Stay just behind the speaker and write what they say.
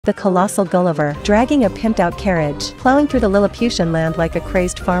the colossal Gulliver, dragging a pimped-out carriage, plowing through the Lilliputian land like a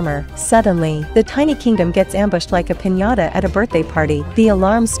crazed farmer. Suddenly, the tiny kingdom gets ambushed like a piñata at a birthday party. The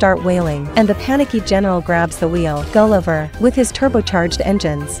alarms start wailing, and the panicky general grabs the wheel. Gulliver, with his turbocharged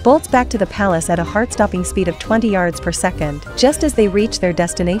engines, bolts back to the palace at a heart-stopping speed of 20 yards per second. Just as they reach their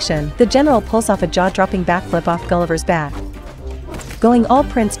destination, the general pulls off a jaw-dropping backflip off Gulliver's back, going all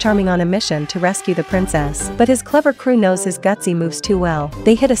Prince Charming on a mission to rescue the princess. But his clever crew knows his gutsy moves too well.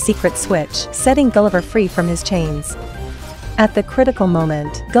 They hit a secret switch, setting Gulliver free from his chains. At the critical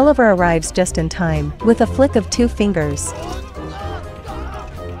moment, Gulliver arrives just in time. With a flick of 2 fingers,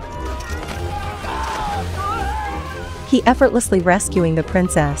 he effortlessly rescuing the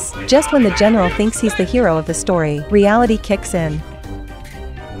princess. Just when the general thinks he's the hero of the story, reality kicks in.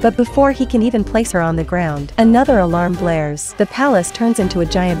 But before he can even place her on the ground, another alarm blares. The palace turns into a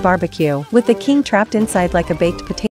giant barbecue, with the king trapped inside like a baked potato.